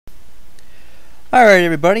Alright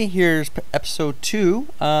everybody, here's episode 2.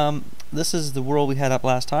 This is the world we had up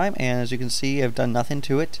last time, and as you can see I've done nothing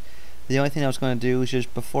to it. The only thing I was going to do is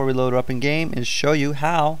just before we load it up in game is show you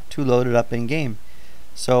how to load it up in game.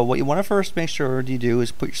 So what you want to first make sure you do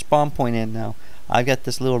is put your spawn point in now. I've got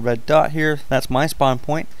this little red dot here, that's my spawn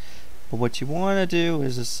point. But what you want to do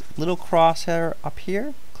is this little crosshair up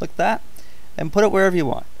here, click that, and put it wherever you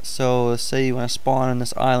want. So say you want to spawn on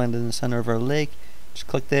this island in the center of our lake. Just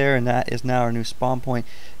click there and that is now our new spawn point.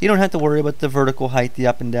 You don't have to worry about the vertical height, the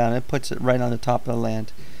up and down. It puts it right on the top of the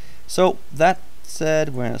land. So that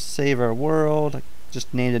said, we're going to save our world. I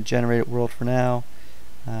just named it generated world for now.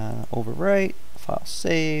 Overwrite, file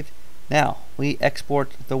saved. Now we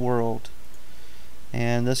export the world.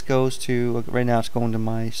 And this goes to, right now it's going to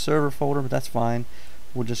my server folder, but that's fine.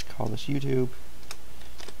 We'll just call this YouTube.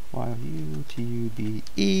 Y-U-T-U-B-E.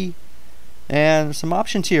 And there's some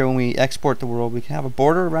options here when we export the world. We can have a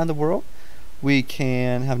border around the world. We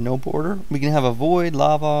can have no border. We can have a void,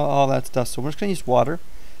 lava, all that stuff. So we're just going to use water.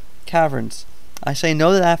 Caverns. I say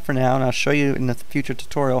no to that for now, and I'll show you in the future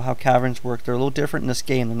tutorial how caverns work. They're a little different in this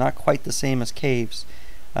game. They're not quite the same as caves.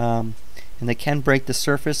 And they can break the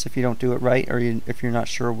surface if you don't do it right, or if you're not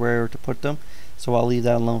sure where to put them. So I'll leave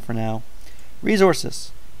that alone for now.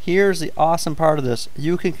 Resources. Here's the awesome part of this.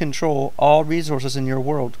 You can control all resources in your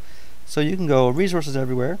world. So you can go resources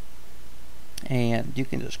everywhere, and you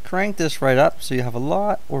can just crank this right up so you have a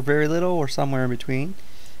lot or very little or somewhere in between.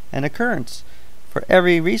 And occurrence. For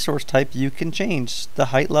every resource type you can change the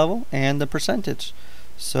height level and the percentage.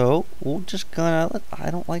 So we're just gonna,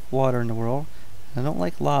 I don't like water in the world. I don't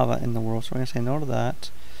like lava in the world, so we're gonna say no to that.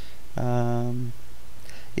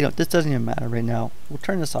 You know, this doesn't even matter right now. We'll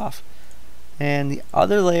turn this off. And the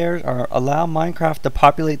other layers are allow Minecraft to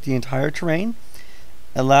populate the entire terrain.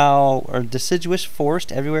 Allow or deciduous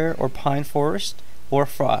forest everywhere, or pine forest, or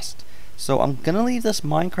frost. So I'm gonna leave this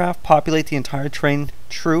Minecraft populate the entire terrain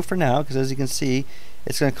true for now, because as you can see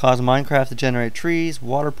it's gonna cause Minecraft to generate trees,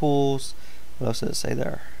 water pools, what else does it say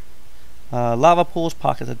there? Lava pools,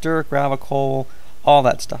 pockets of dirt, gravel, coal, all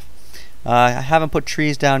that stuff. I haven't put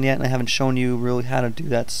trees down yet, and I haven't shown you really how to do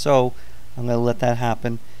that, so I'm gonna let that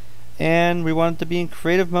happen. And we want it to be in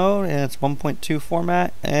creative mode, and it's 1.2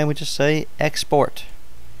 format, and we just say export.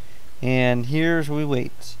 And here's where we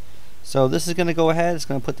wait. So this is going to go ahead, it's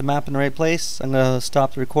going to put the map in the right place. I'm going to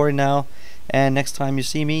stop the recording now, and next time you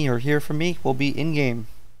see me or hear from me, we'll be in game.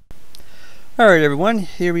 Alright everyone,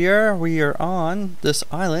 here we are. We are on this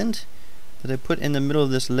island that I put in the middle of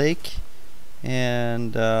this lake.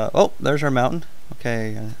 And oh, there's our mountain.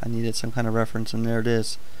 Okay, I needed some kind of reference, and there it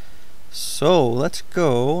is. So let's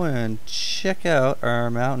go and check out our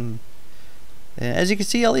mountain. And as you can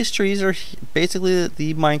see, all these trees are basically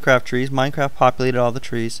the Minecraft trees. Minecraft populated all the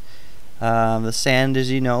trees. The sand, as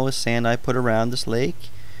you know, is sand I put around this lake,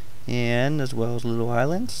 and as well as little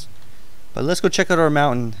islands. But let's go check out our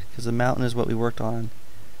mountain, because the mountain is what we worked on.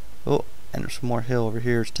 Oh, and there's some more hill over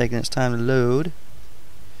here. It's taking its time to load.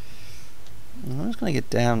 I'm just going to get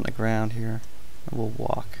down on the ground here, and we'll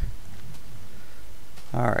walk.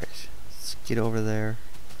 Alright, let's get over there.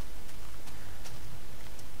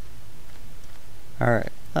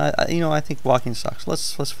 Alright, you know, I think walking sucks.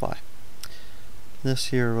 Let's fly. This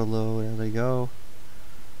here will load. There we go.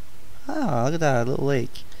 Ah, look at that little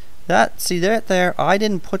lake. That, see that there? I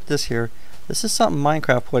didn't put this here. This is something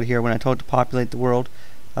Minecraft put here when I told it to populate the world.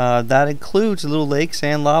 That includes little lakes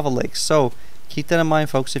and lava lakes. So keep that in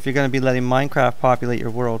mind, folks, if you're going to be letting Minecraft populate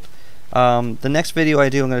your world. The next video I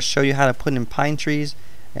do, I'm going to show you how to put in pine trees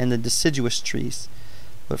and the deciduous trees.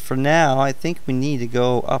 But for now, I think we need to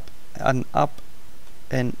go up and up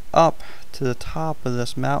and up to the top of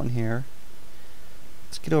this mountain here.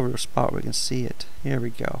 Let's get over to a spot where we can see it. Here we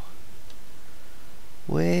go.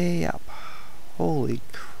 Way up. Holy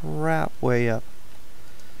crap, way up.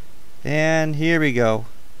 And here we go.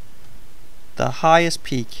 The highest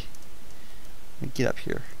peak. Let me get up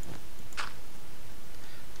here.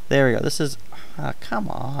 There we go. This is, come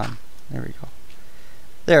on. There we go.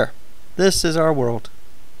 There. This is our world.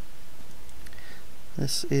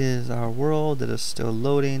 This is our world that is still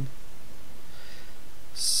loading.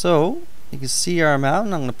 So you can see our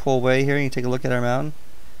mountain. I'm going to pull away here and you can take a look at our mountain.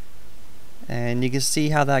 And you can see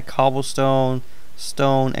how that cobblestone,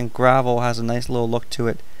 stone, and gravel has a nice little look to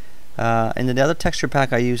it. And the other texture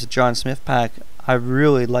pack I use, the John Smith pack, I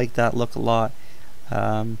really like that look a lot.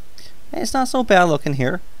 And it's not so bad looking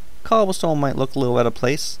here. Cobblestone might look a little out of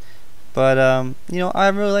place, but you know, I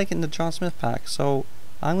really like it in the John Smith pack, so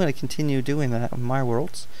I'm going to continue doing that in my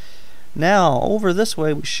worlds. Now over this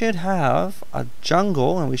way we should have a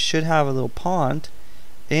jungle, and we should have a little pond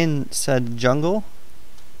in said jungle.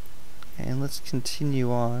 And let's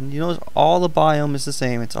continue on. You notice all the biome is the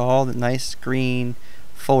same. It's all the nice green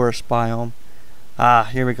forest biome. Ah,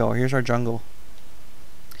 here we go. Here's our jungle.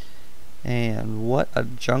 And what a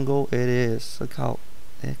jungle it is. Look how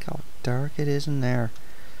dark it is in there.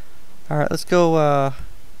 Alright, let's go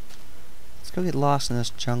get lost in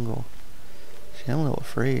this jungle. I'm a little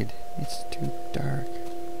afraid. It's too dark.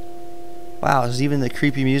 Wow, there's even the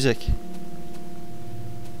creepy music.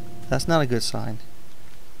 That's not a good sign.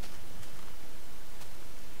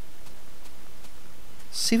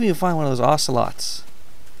 See if we can find one of those ocelots.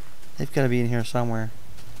 They've got to be in here somewhere.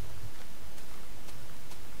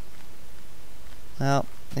 Well,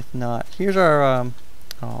 if not, here's our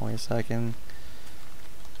oh, wait a second.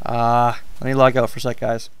 Let me log out for a sec,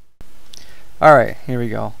 guys. Alright, here we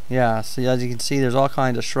go. Yeah, so as you can see, there's all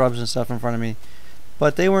kinds of shrubs and stuff in front of me,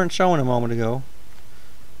 but they weren't showing a moment ago.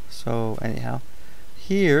 So anyhow,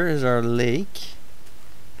 here is our lake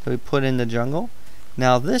that we put in the jungle.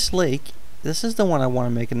 Now this lake, this is the one I want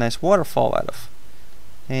to make a nice waterfall out of.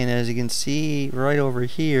 And as you can see right over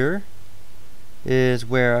here is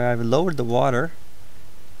where I've lowered the water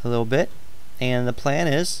a little bit, and the plan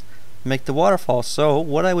is make the waterfall. So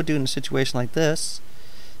what I would do in a situation like this,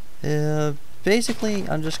 basically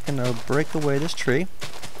I'm just gonna break away this tree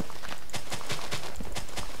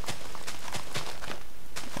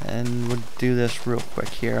and we'll do this real quick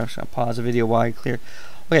here. I'm just gonna pause the video while I clear.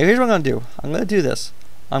 Okay, here's what I'm gonna do. I'm gonna do this.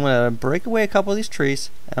 I'm gonna break away a couple of these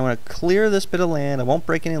trees and I'm gonna clear this bit of land. I won't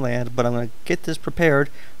break any land, but I'm gonna get this prepared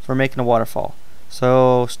for making a waterfall.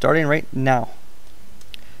 So starting right now.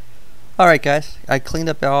 Alright guys, I cleaned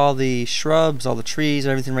up all the shrubs, all the trees,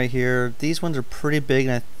 everything right here. These ones are pretty big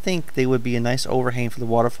and I think they would be a nice overhang for the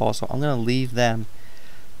waterfall, so I'm going to leave them.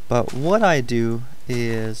 But what I do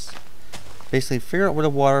is basically figure out where the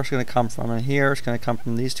water is going to come from, and here it's going to come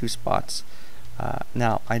from these two spots.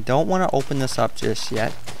 Now, I don't want to open this up just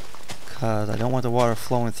yet because I don't want the water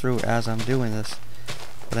flowing through as I'm doing this.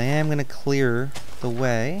 But I am going to clear the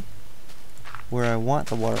way where I want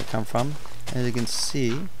the water to come from. As you can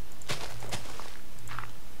see,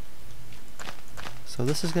 so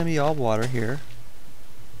this is going to be all water here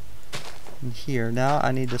and here. Now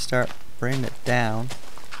I need to start bringing it down.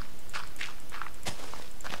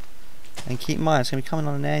 And keep in mind, it's going to be coming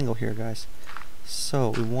on an angle here, guys. So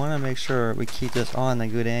we want to make sure we keep this on a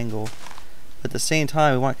good angle. But at the same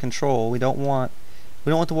time, we want control. We don't want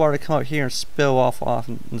the water to come out here and spill off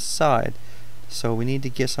on the side. So we need to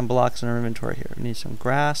get some blocks in our inventory here. We need some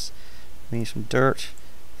grass, we need some dirt,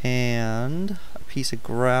 and a piece of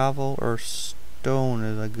gravel or stone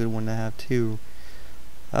is a good one to have too.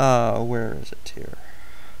 Where is it here?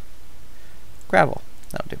 Gravel.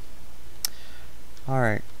 That'll do.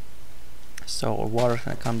 Alright. So water's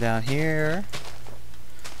gonna come down here.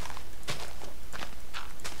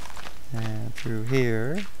 And through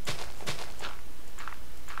here.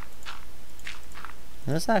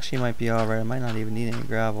 And this actually might be alright. I might not even need any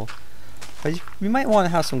gravel. But you might want to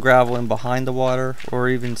have some gravel in behind the water, or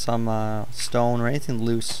even some stone or anything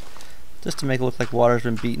loose, just to make it look like water's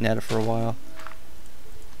been beaten at it for a while.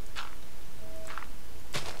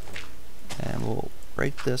 And we'll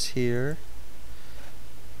break this here.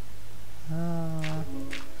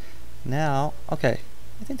 Now, okay,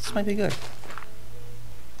 I think this might be good.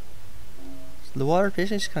 So the water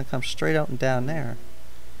basically just gonna come straight out and down there.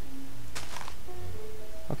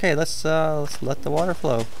 Okay, let's let the water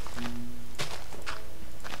flow.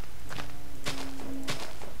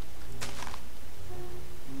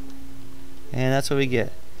 And that's what we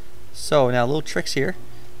get. So now little tricks here.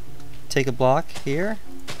 Take a block here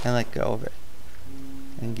and let go of it.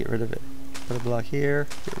 And get rid of it. Put a block here,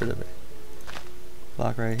 get rid of it.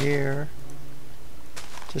 Block right here.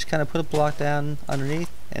 Just kind of put a block down underneath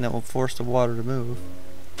and it will force the water to move.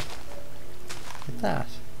 Like that.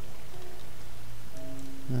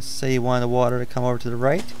 Let's say you want the water to come over to the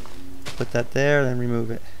right. Put that there, then remove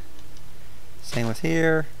it. Same with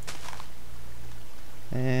here.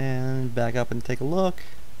 And back up and take a look.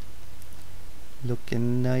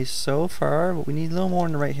 Looking nice so far, but we need a little more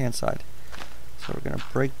on the right hand side. So we're going to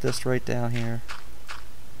break this right down here.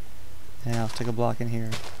 And I'll stick a block in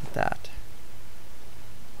here like that.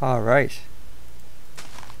 Alright.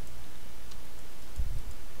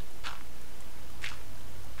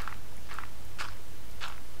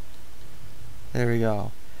 There we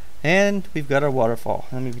go. And we've got our waterfall.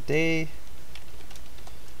 Let me day.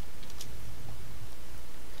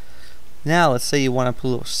 Now let's say you want to put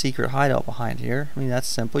a little secret hideout behind here. I mean, that's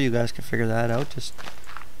simple. You guys can figure that out. Just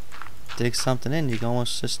dig something in. You can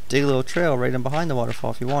almost just dig a little trail right in behind the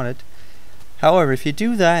waterfall if you wanted. However, if you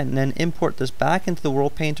do that and then import this back into the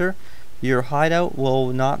world painter, your hideout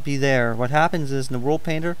will not be there. What happens is in the World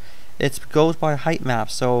Painter, it goes by height map,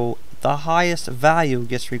 so the highest value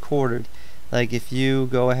gets recorded. Like if you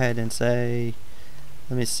go ahead and say,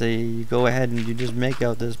 let me see, you go ahead and you just make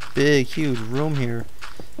out this big huge room here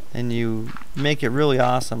and you make it really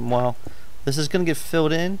awesome. Well, this is going to get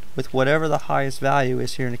filled in with whatever the highest value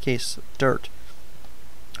is here, in the case dirt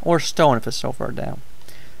or stone if it's so far down.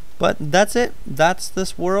 But that's it. That's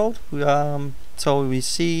this world. So we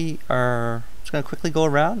see our, just going to quickly go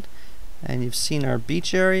around, and you've seen our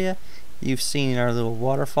beach area, you've seen our little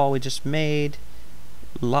waterfall we just made,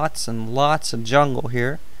 lots and lots of jungle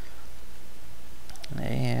here,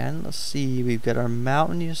 and let's see, we've got our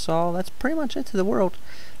mountain you saw. That's pretty much it to the world.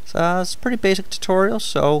 So it's a pretty basic tutorial,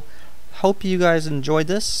 so hope you guys enjoyed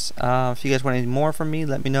this. If you guys want any more from me,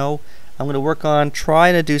 let me know. I'm going to work on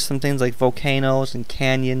trying to do some things like volcanoes and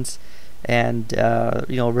canyons and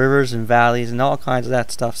you know, rivers and valleys and all kinds of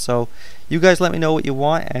that stuff. So you guys let me know what you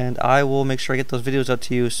want, and I will make sure I get those videos out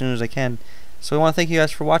to you as soon as I can. So I want to thank you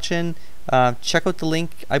guys for watching. Check out the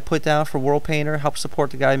link I put down for World Painter. Help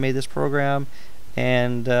support the guy who made this program.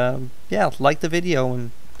 And yeah, like the video,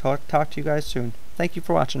 and talk to you guys soon. Thank you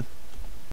for watching.